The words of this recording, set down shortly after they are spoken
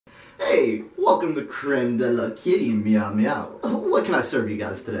Hey, welcome to Creme De La Kitty, meow meow. What can I serve you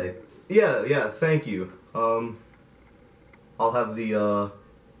guys today? Yeah, thank you. I'll have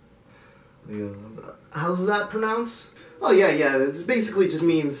how's that pronounced? Oh yeah, it basically just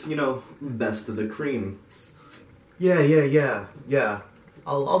means, best of the cream. Yeah.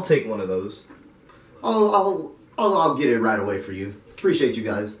 I'll take one of those. I'll get it right away for you. Appreciate you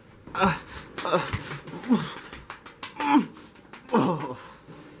guys.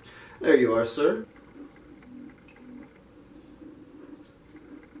 There you are, sir.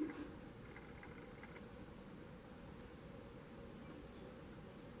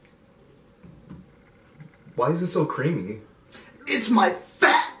 Why is it so creamy? It's my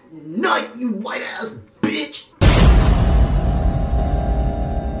fat nut, you white ass bitch!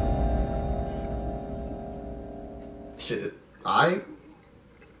 Shit,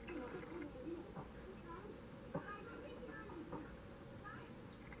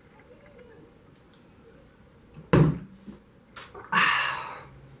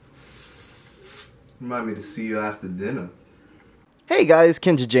 Remind me to see you after dinner. Hey guys,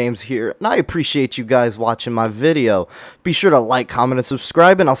 Kenja James here, and I appreciate you guys watching my video. Be sure to like, comment, and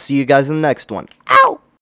subscribe, and I'll see you guys in the next one.